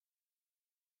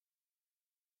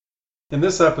In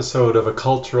this episode of A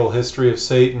Cultural History of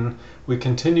Satan, we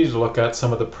continue to look at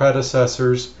some of the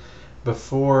predecessors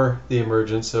before the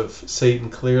emergence of Satan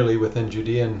clearly within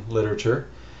Judean literature,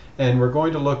 and we're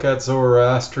going to look at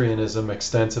Zoroastrianism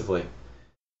extensively.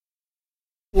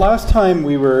 Last time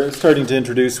we were starting to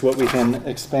introduce what we can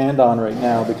expand on right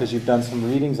now because you've done some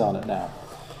readings on it now.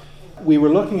 We were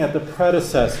looking at the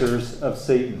predecessors of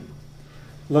Satan,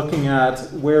 looking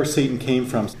at where Satan came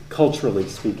from, culturally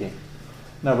speaking.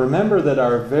 Now remember that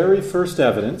our very first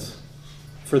evidence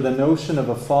for the notion of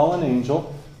a fallen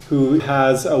angel who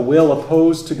has a will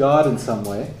opposed to God in some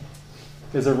way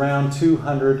is around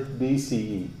 200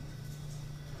 BCE.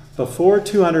 Before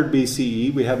 200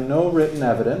 BCE, we have no written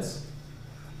evidence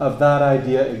of that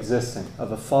idea existing,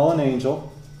 of a fallen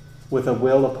angel with a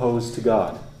will opposed to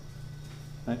God.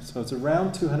 Right? So it's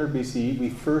around 200 BCE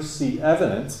we first see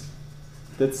evidence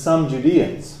that some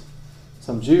Judeans,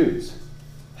 some Jews,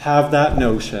 have that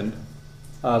notion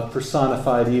of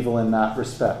personified evil in that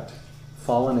respect.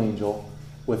 Fallen angel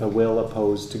with a will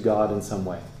opposed to God in some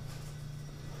way.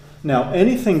 Now,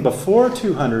 anything before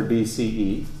 200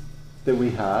 BCE that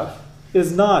we have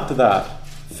is not that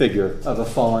figure of a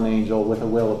fallen angel with a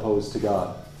will opposed to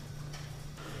God.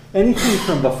 Anything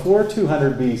from before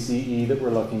 200 BCE that we're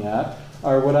looking at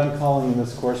are what I'm calling in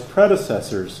this course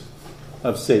predecessors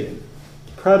of Satan.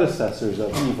 Predecessors of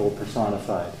evil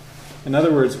personified. In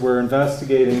other words, we're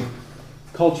investigating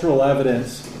cultural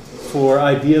evidence for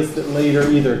ideas that later,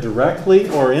 either directly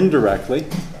or indirectly,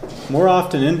 more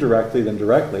often indirectly than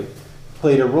directly,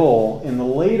 played a role in the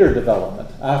later development,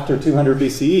 after 200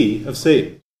 BCE, of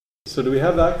Satan. So do we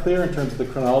have that clear in terms of the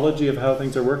chronology of how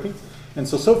things are working? And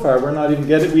so far,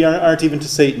 we aren't even to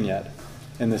Satan yet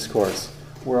in this course.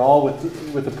 We're all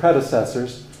with the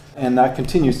predecessors, and that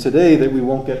continues today, that we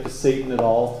won't get to Satan at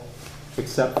all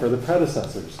except for the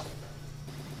predecessors.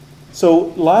 So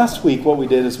last week what we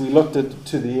did is we looked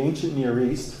to the ancient Near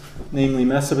East, namely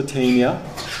Mesopotamia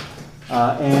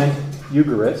and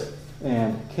Ugarit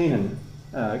and Canaan,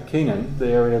 the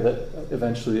area that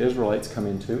eventually the Israelites come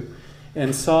into,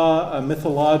 and saw a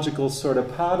mythological sort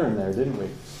of pattern there, didn't we?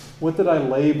 What did I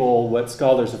label, what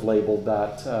scholars have labeled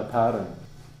that pattern?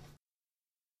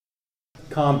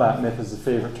 Combat myth is a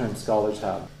favorite term scholars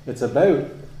have. It's about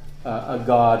a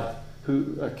god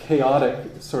a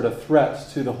chaotic sort of threat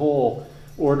to the whole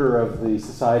order of the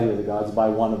society of the gods by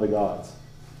one of the gods.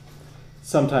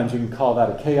 Sometimes you can call that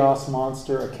a chaos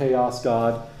monster, a chaos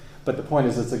god, but the point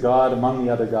is it's a god among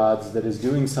the other gods that is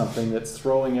doing something that's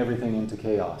throwing everything into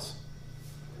chaos.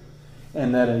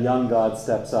 And then a young god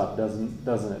steps up, doesn't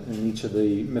it, in each of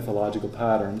the mythological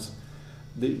patterns.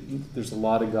 There's a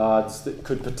lot of gods that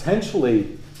could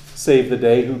potentially save the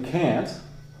day who can't.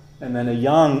 And then a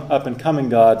young, up-and-coming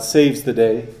god saves the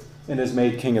day and is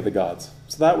made king of the gods.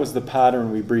 So that was the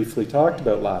pattern we briefly talked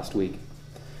about last week.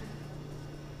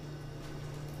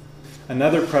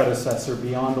 Another predecessor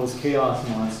beyond those chaos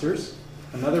monsters,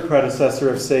 another predecessor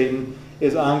of Satan,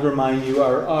 is Angra Mainyu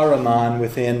or Ahriman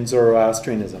within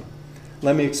Zoroastrianism.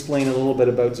 Let me explain a little bit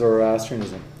about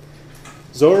Zoroastrianism.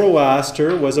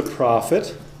 Zoroaster was a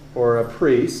prophet or a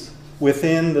priest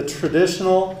within the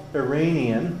traditional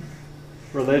Iranian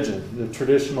religion, the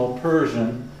traditional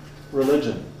Persian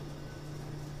religion.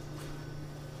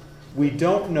 We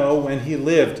don't know when he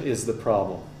lived is the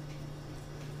problem.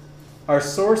 Our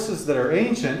sources that are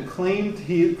ancient claim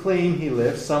he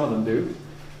lived, some of them do,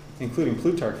 including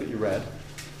Plutarch that you read,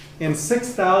 in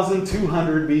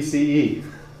 6,200 BCE.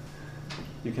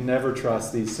 You can never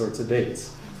trust these sorts of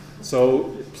dates.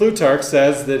 So Plutarch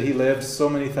says that he lived so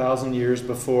many thousand years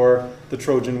before the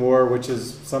Trojan War, which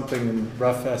is something in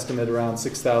rough estimate around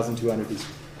 6,200 BC.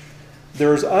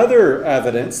 There's other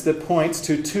evidence that points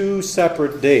to two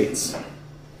separate dates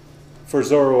for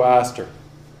Zoroaster.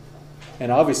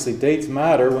 And obviously dates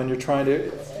matter when you're trying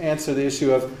to answer the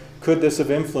issue of could this have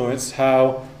influenced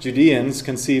how Judeans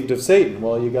conceived of Satan?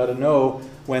 Well, you got to know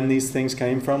when these things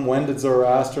came from. When did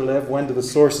Zoroaster live? When do the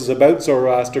sources about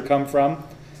Zoroaster come from?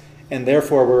 And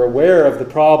therefore we're aware of the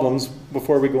problems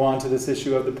before we go on to this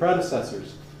issue of the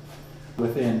predecessors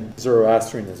within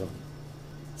Zoroastrianism.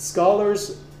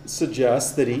 Scholars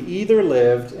suggest that he either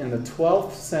lived in the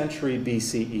 12th century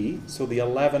BCE, so the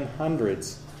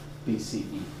 1100s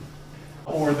BCE,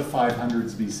 or the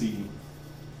 500s BCE.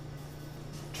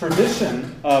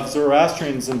 Tradition of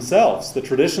Zoroastrians themselves, the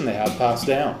tradition they have passed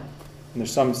down. And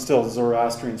there's some still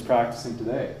Zoroastrians practicing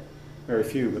today. Very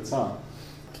few, but some.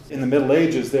 In the Middle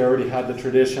Ages, they already had the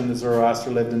tradition that Zoroaster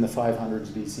lived in the 500s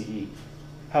BCE.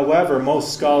 However,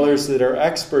 most scholars that are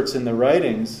experts in the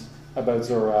writings about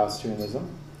Zoroastrianism,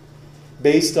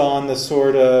 based on the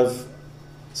sort of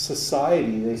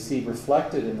society they see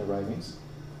reflected in the writings,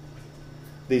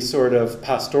 the sort of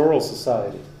pastoral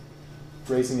society,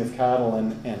 raising of cattle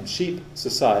and sheep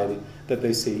society that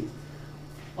they see,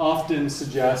 often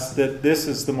suggests that this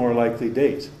is the more likely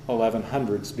date,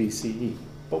 1100s BCE.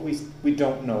 But we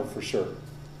don't know for sure.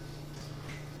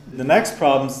 The next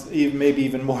problem's maybe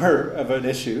even more of an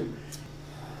issue.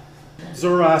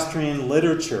 Zoroastrian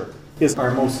literature is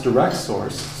our most direct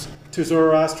source to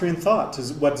Zoroastrian thought, to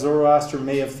what Zoroaster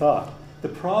may have thought. The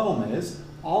problem is,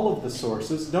 all of the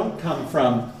sources don't come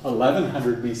from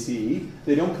 1100 BCE,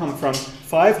 they don't come from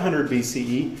 500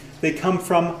 BCE, they come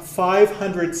from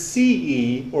 500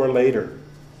 CE or later.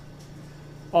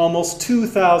 Almost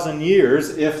 2,000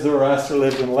 years, if Zoroaster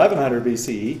lived in 1100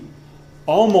 BCE,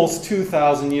 almost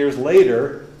 2,000 years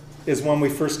later is when we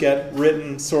first get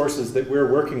written sources that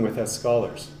we're working with as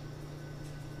scholars.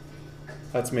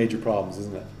 That's major problems,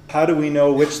 isn't it? How do we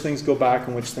know which things go back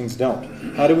and which things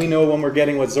don't? How do we know when we're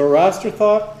getting what Zoroaster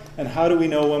thought? And how do we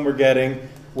know when we're getting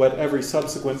what every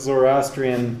subsequent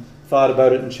Zoroastrian thought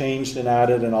about it and changed and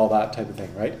added and all that type of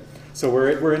thing, right? So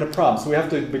we're in a problem. So we have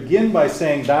to begin by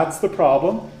saying that's the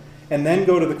problem, and then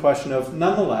go to the question of,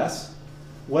 nonetheless,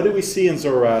 what do we see in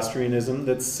Zoroastrianism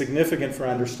that's significant for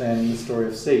understanding the story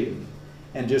of Satan?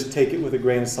 And just take it with a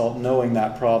grain of salt, knowing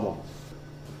that problem.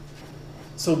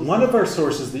 So one of our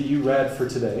sources that you read for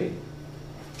today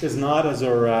is not a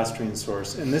Zoroastrian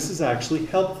source, and this is actually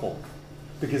helpful,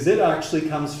 because it actually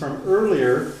comes from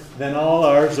earlier than all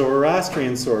our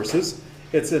Zoroastrian sources.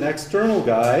 It's an external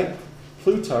guy,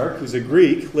 Plutarch, who's a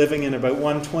Greek, living in about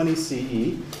 120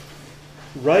 CE,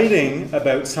 writing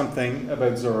about something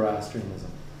about Zoroastrianism.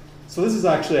 So this is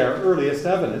actually our earliest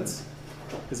evidence,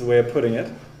 is a way of putting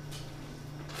it,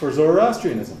 for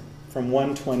Zoroastrianism, from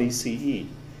 120 CE.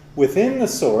 Within the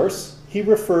source, he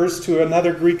refers to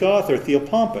another Greek author,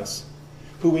 Theopompus,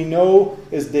 who we know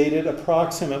is dated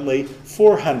approximately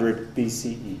 400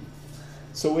 BCE.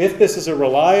 So if this is a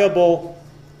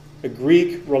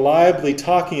Greek reliably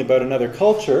talking about another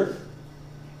culture,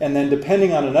 and then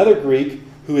depending on another Greek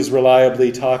who is reliably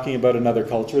talking about another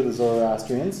culture, the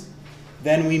Zoroastrians,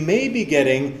 then we may be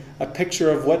getting a picture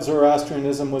of what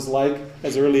Zoroastrianism was like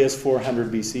as early as 400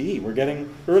 BCE. We're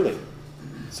getting early.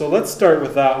 So let's start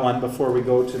with that one before we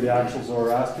go to the actual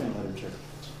Zoroastrian literature.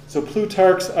 So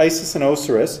Plutarch's Isis and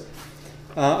Osiris.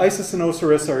 Isis and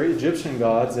Osiris are Egyptian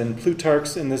gods, and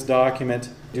Plutarch's in this document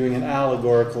doing an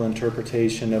allegorical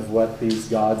interpretation of what these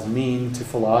gods mean to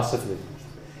philosophy.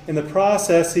 In the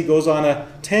process, he goes on a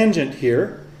tangent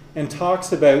here and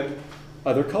talks about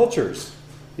other cultures.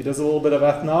 He does a little bit of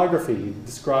ethnography. He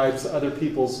describes other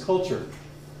people's culture.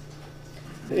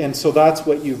 And so that's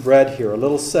what you've read here, a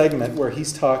little segment where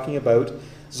he's talking about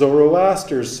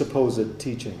Zoroaster's supposed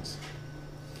teachings.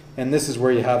 And this is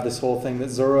where you have this whole thing that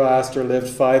Zoroaster lived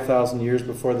 5,000 years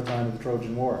before the time of the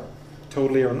Trojan War.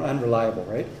 Totally unreliable,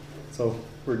 right? So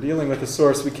we're dealing with a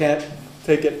source. We can't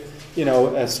take it,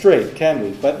 as straight, can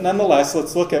we? But nonetheless,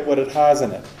 let's look at what it has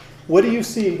in it. What do you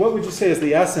see? What would you say is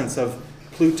the essence of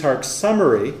Plutarch's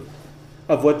summary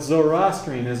of what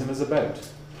Zoroastrianism is about?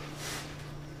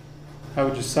 How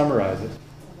would you summarize it?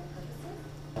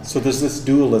 So there's this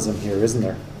dualism here, isn't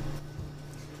there?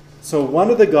 So one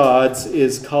of the gods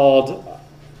is called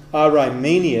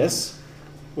Arimanius,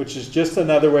 which is just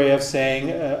another way of saying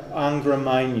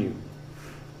Angra-Mainyu.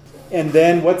 And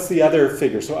then what's the other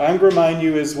figure? So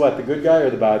Angra-Mainyu is what? The good guy or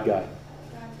the bad guy?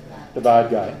 The bad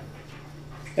guy.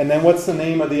 And then what's the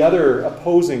name of the other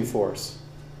opposing force?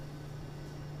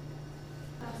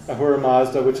 Ahura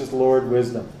Mazda, which is Lord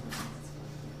Wisdom.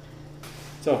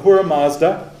 So Ahura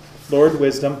Mazda, Lord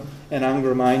Wisdom, and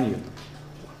Angra-Mainyu.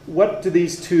 What do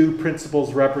these two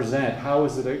principles represent? How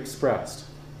is it expressed?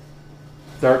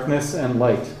 Darkness and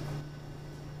light.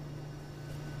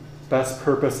 Best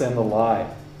purpose and the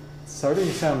lie. It's starting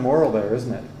to sound moral there,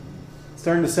 isn't it? It's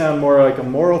starting to sound more like a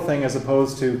moral thing as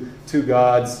opposed to two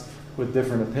gods with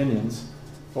different opinions,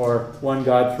 or one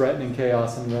God threatening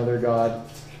chaos and another God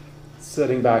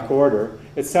setting back order.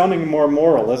 It's sounding more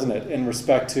moral, isn't it, in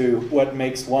respect to what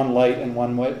makes one light and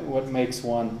what makes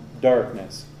one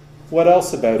darkness. What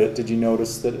else about it did you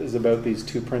notice that is about these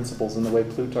two principles and the way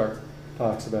Plutarch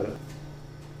talks about it?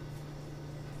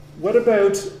 What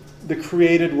about the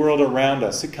created world around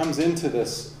us? It comes into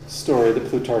this story that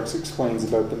Plutarch explains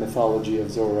about the mythology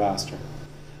of Zoroaster.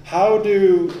 How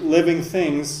do living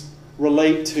things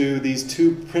relate to these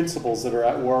two principles that are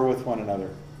at war with one another?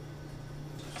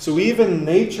 So even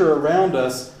nature around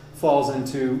us falls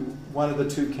into one of the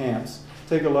two camps.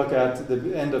 Take a look at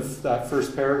the end of that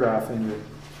first paragraph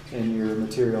in your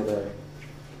material there.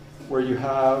 where you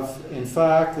have, in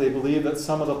fact, they believe that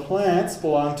some of the plants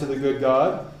belong to the good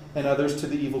God and others to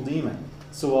the evil demon.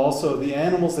 So also the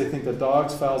animals, they think that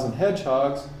dogs, fowls, and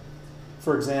hedgehogs,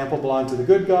 for example, belong to the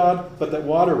good God, but that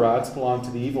water rats belong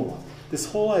to the evil one.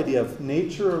 This whole idea of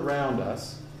nature around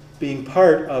us being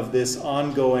part of this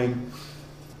ongoing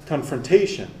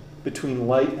confrontation between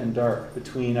light and dark,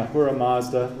 between Ahura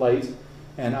Mazda, light,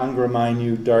 and Angra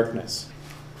Mainyu, darkness.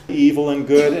 Evil and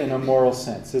good in a moral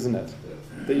sense, isn't it?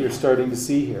 That you're starting to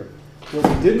see here. What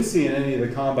we didn't see in any of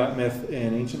the combat myth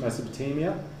in ancient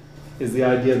Mesopotamia is the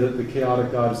idea that the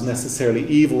chaotic god is necessarily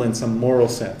evil in some moral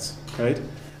sense, right?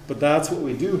 But that's what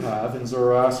we do have in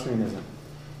Zoroastrianism.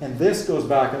 And this goes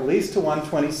back at least to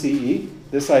 120 CE,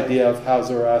 this idea of how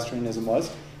Zoroastrianism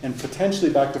was, and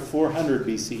potentially back to 400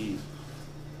 BCE,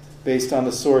 based on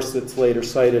the source that's later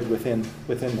cited within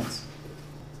this.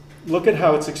 Look at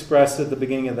how it's expressed at the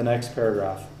beginning of the next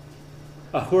paragraph.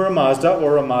 Ahura Mazda,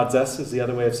 or Amadzes is the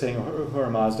other way of saying Ahura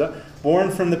Mazda,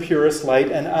 born from the purest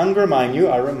light, and Angra Mainyu,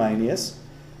 Aramainius,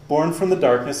 born from the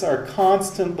darkness, are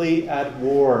constantly at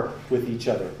war with each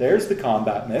other. There's the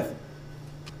combat myth.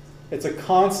 It's a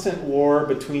constant war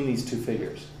between these two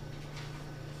figures.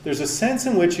 There's a sense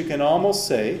in which you can almost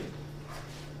say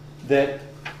that,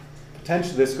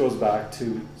 potentially this goes back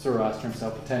to Zoroaster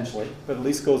himself, potentially, but at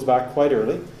least goes back quite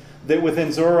early, that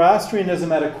within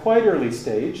Zoroastrianism at a quite early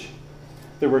stage,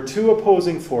 there were two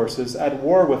opposing forces at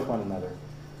war with one another.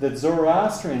 That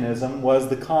Zoroastrianism was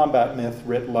the combat myth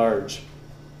writ large.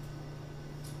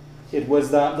 It was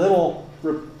that little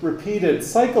repeated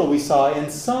cycle we saw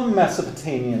in some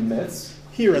Mesopotamian myths,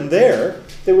 here and there,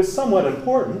 that was somewhat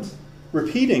important,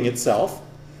 repeating itself,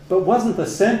 but wasn't the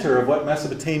center of what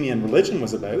Mesopotamian religion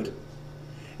was about,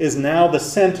 is now the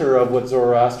center of what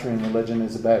Zoroastrian religion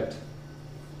is about.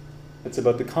 It's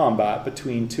about the combat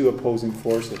between two opposing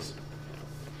forces.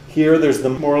 Here there's the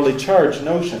morally charged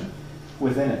notion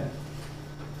within it.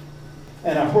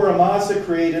 And Ahura Mazda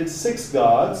created 6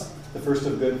 gods, the first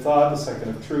of good thought, the second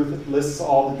of truth. It lists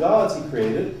all the gods he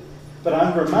created. But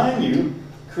Angra Mainyu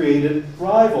created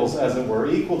rivals, as it were,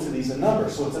 equal to these in number.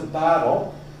 So it's a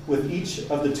battle with each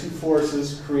of the two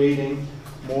forces creating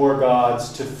more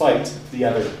gods to fight the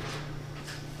other.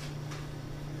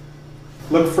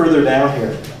 Look further down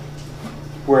here,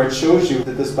 where it shows you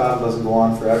that this battle doesn't go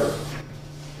on forever.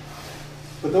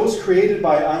 But those created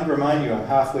by Angra Mainyu, I'm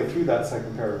halfway through that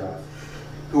second paragraph,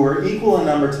 who were equal in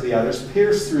number to the others,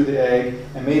 pierced through the egg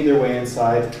and made their way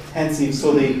inside. Hence,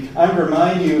 so the Angra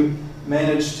Mainyu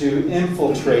managed to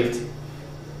infiltrate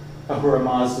Ahura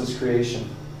Mazda's creation,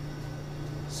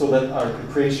 so that our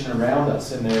creation around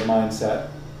us in their mindset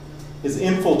is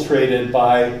infiltrated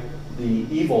by the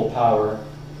evil power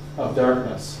of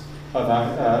darkness, of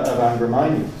Angra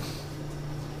Mainyu.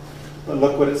 But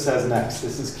look what it says next.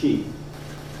 This is key.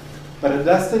 But a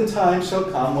destined time shall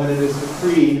come when it is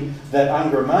decreed that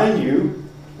Angra Mainyu,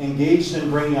 engaged in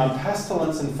bringing on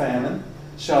pestilence and famine,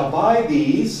 shall by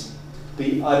these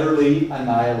be utterly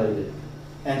annihilated,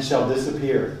 and shall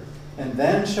disappear. And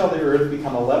then shall the earth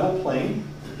become a level plain,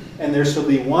 and there shall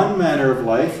be one manner of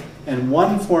life, and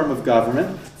one form of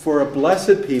government, for a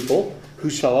blessed people, who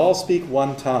shall all speak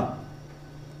one tongue.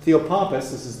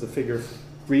 Theopompus, this is the figure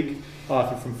Greek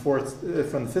author from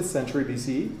the 5th century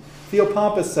BCE,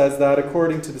 Theopompus says that,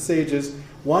 according to the sages,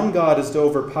 one god is to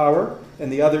overpower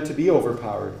and the other to be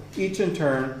overpowered, each in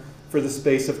turn for the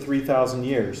space of 3,000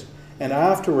 years. And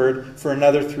afterward, for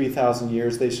another 3,000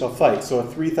 years, they shall fight. So a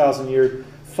 3,000-year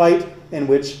fight in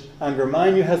which Angra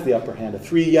Mainyu has the upper hand, a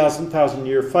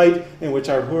 3,000-year fight in which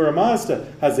Ahura Mazda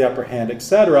has the upper hand,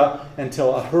 etc.,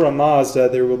 until Ahura Mazda,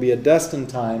 there will be a destined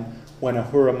time when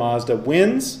Ahura Mazda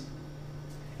wins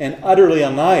and utterly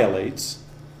annihilates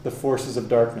the forces of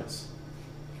darkness.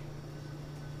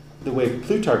 The way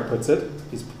Plutarch puts it,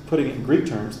 he's putting it in Greek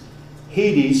terms,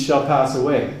 Hades shall pass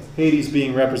away. Hades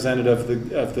being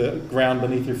representative of the ground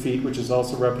beneath your feet, which is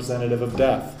also representative of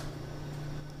death.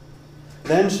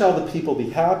 Then shall the people be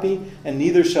happy, and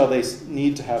neither shall they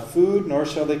need to have food, nor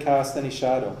shall they cast any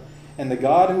shadow. And the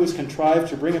God who has contrived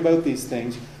to bring about these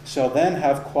things shall then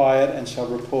have quiet and shall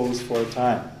repose for a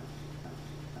time.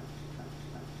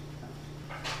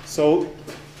 So,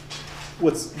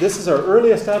 this is our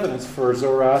earliest evidence for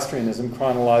Zoroastrianism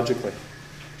chronologically.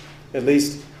 At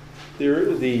least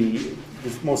the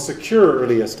most secure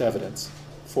earliest evidence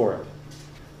for it.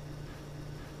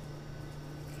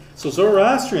 So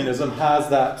Zoroastrianism has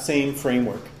that same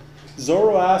framework.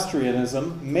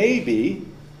 Zoroastrianism may be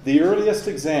the earliest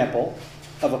example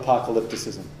of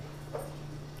apocalypticism,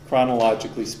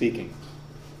 chronologically speaking.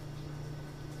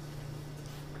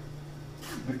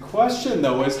 The question,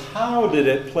 though, is how did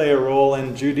it play a role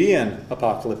in Judean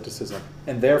apocalypticism,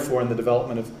 and therefore in the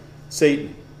development of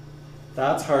Satan?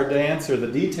 That's hard to answer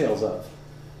the details of,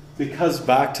 because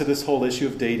back to this whole issue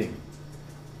of dating.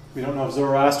 We don't know if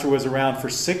Zoroaster was around for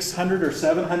 600 or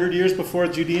 700 years before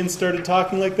Judeans started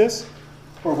talking like this,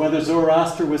 or whether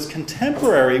Zoroaster was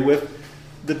contemporary with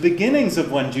the beginnings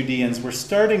of when Judeans were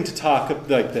starting to talk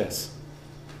like this,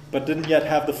 but didn't yet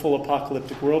have the full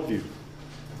apocalyptic worldview.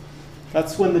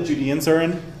 That's when the Judeans are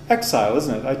in exile,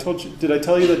 isn't it? Did I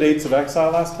tell you the dates of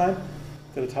exile last time?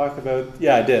 Did I talk about?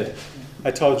 Yeah, I did.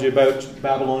 I told you about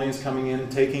Babylonians coming in,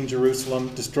 taking Jerusalem,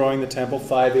 destroying the temple,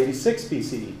 586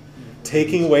 BCE,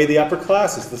 taking away the upper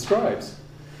classes, the scribes,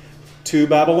 to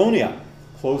Babylonia,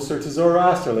 closer to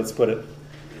Zoroaster, let's put it,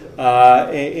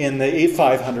 in the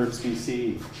 500s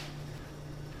BCE.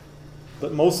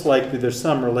 But most likely there's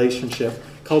some relationship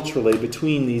culturally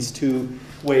between these two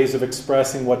ways of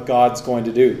expressing what God's going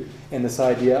to do, in this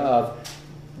idea of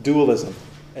dualism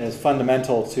as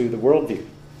fundamental to the worldview.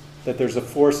 That there's a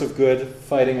force of good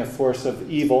fighting a force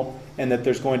of evil, and that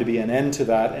there's going to be an end to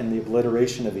that, and the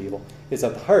obliteration of evil is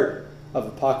at the heart of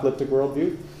apocalyptic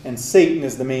worldview, and Satan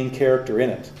is the main character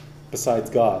in it, besides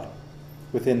God,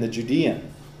 within the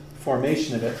Judean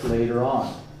formation of it later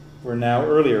on. We're now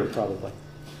earlier, probably.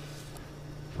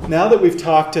 Now that we've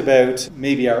talked about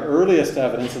maybe our earliest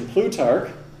evidence in Plutarch,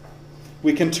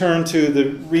 we can turn to the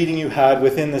reading you had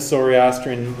within the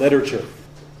Zoroastrian literature.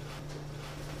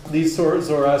 These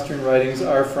Zoroastrian writings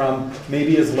are from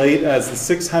maybe as late as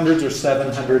the 600s or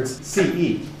 700s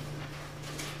CE.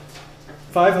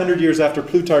 500 years after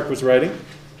Plutarch was writing,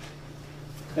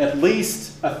 at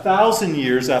least 1,000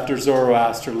 years after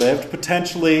Zoroaster lived,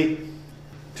 potentially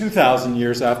 2,000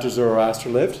 years after Zoroaster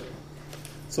lived.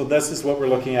 So this is what we're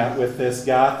looking at with this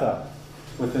Gatha,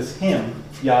 with this hymn,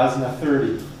 Yasna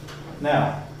 30.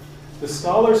 Now, the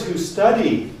scholars who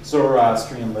study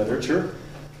Zoroastrian literature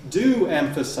do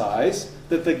emphasize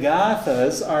that the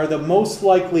Gathas are the most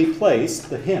likely place,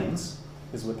 the hymns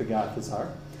is what the Gathas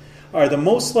are the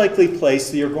most likely place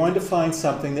that you're going to find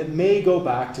something that may go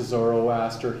back to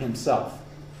Zoroaster himself,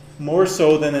 more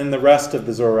so than in the rest of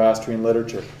the Zoroastrian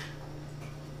literature.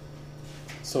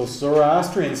 So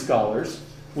Zoroastrian scholars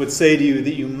would say to you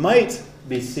that you might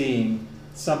be seeing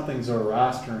something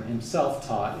Zoroaster himself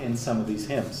taught in some of these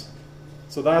hymns.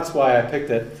 So that's why I picked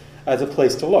it as a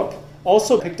place to look.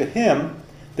 Also picked a hymn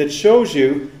that shows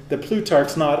you that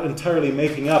Plutarch's not entirely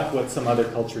making up what some other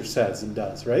culture says and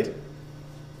does, right?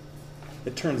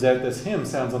 It turns out this hymn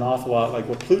sounds an awful lot like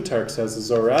what Plutarch says the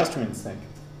Zoroastrians think.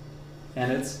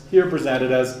 And it's here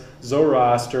presented as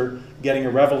Zoroaster getting a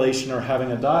revelation or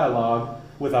having a dialogue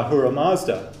with Ahura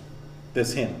Mazda,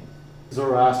 this hymn.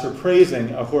 Zoroaster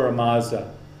praising Ahura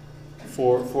Mazda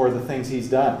for the things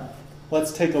he's done.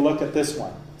 Let's take a look at this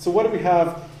one. So what do we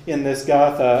have in this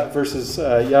Gatha versus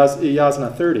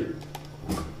Yasna 30?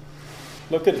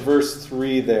 Look at verse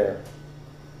 3 there.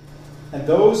 And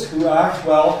those who act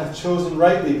well have chosen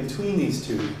rightly between these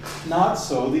two, not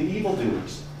so the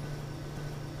evildoers.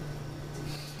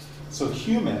 So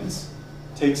humans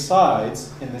take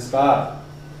sides in this battle.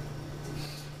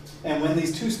 And when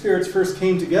these two spirits first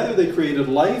came together, they created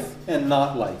life and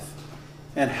not life.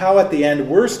 And how at the end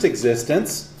worst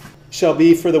existence shall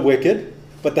be for the wicked,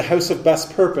 but the house of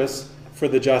best purpose for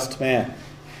the just man.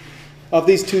 Of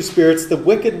these two spirits, the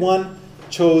wicked one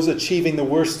chose achieving the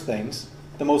worst things.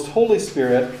 The most holy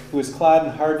spirit, who is clad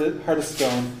in heart of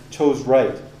stone, chose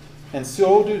right. And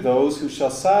so do those who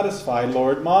shall satisfy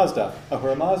Lord Mazda,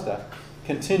 Ahura Mazda,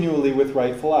 continually with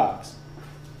rightful acts.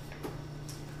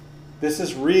 This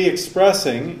is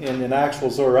re-expressing in an actual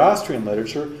Zoroastrian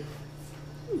literature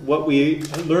what we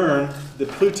learn that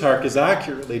Plutarch is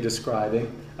accurately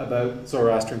describing about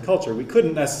Zoroastrian culture. We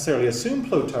couldn't necessarily assume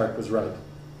Plutarch was right.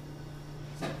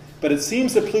 But it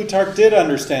seems that Plutarch did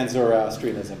understand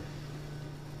Zoroastrianism,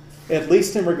 at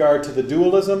least in regard to the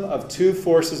dualism of two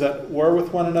forces at war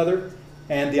with one another,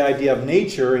 and the idea of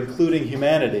nature, including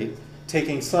humanity,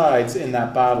 taking sides in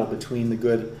that battle between the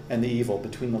good and the evil,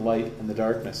 between the light and the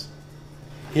darkness.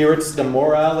 Here it's the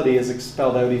morality is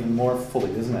expelled out even more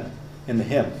fully, isn't it, in the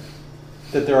hymn?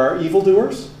 That there are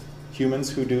evildoers,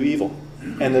 humans who do evil,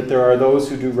 and that there are those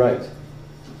who do right.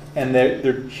 And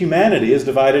their humanity is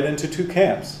divided into two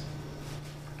camps.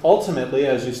 Ultimately,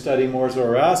 as you study more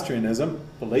Zoroastrianism,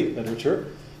 the late literature,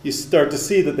 you start to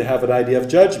see that they have an idea of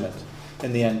judgment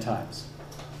in the end times.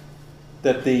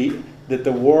 That the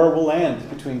war will end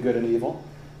between good and evil,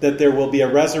 that there will be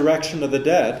a resurrection of the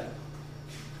dead,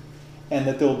 and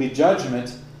that there will be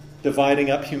judgment dividing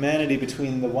up humanity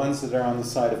between the ones that are on the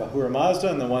side of Ahura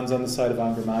Mazda and the ones on the side of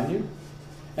Angra Mainyu,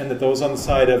 and that those on the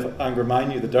side of Angra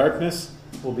Mainyu, the darkness,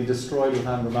 will be destroyed with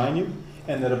Angra Mainyu,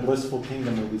 and that a blissful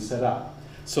kingdom will be set up.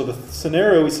 So the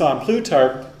scenario we saw in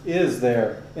Plutarch is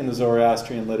there in the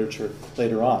Zoroastrian literature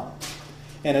later on.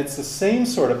 And it's the same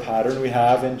sort of pattern we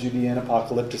have in Judean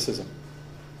apocalypticism.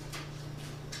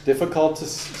 Difficult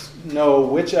to know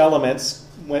which elements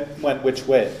went which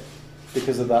way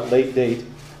because of that late date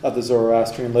of the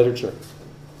Zoroastrian literature.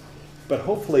 But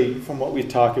hopefully, from what we've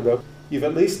talked about, you've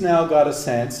at least now got a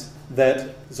sense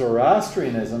that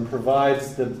Zoroastrianism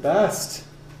provides the best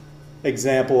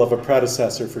example of a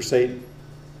predecessor for Satan.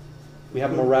 We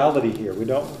have morality here,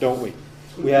 don't we?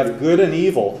 We have good and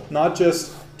evil, not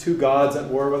just two gods at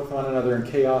war with one another in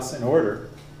chaos and order,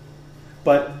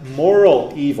 but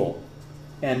moral evil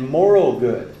and moral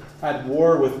good at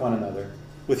war with one another,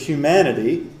 with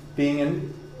humanity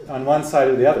being on one side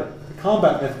or the other. The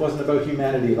combat myth wasn't about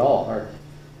humanity at all. Or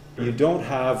you don't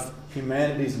have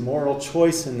humanity's moral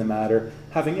choice in the matter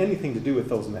having anything to do with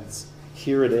those myths.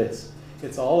 Here it is.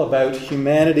 It's all about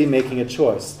humanity making a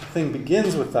choice. The thing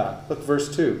begins with that. Look,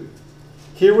 verse 2.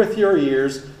 Hear with your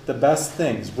ears the best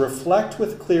things. Reflect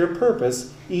with clear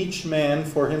purpose, each man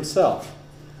for himself,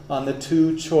 on the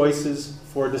two choices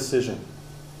for decision.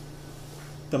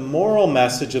 The moral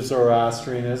message of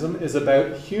Zoroastrianism is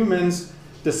about humans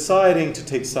deciding to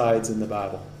take sides in the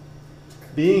battle,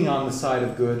 being on the side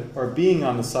of good or being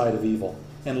on the side of evil,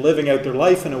 and living out their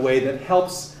life in a way that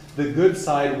helps the good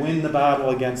side win the battle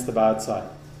against the bad side.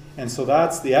 And so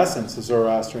that's the essence of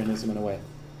Zoroastrianism in a way.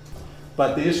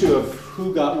 But the issue of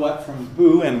who got what from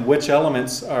who and which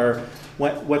elements are,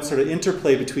 what sort of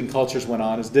interplay between cultures went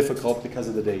on is difficult because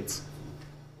of the dates.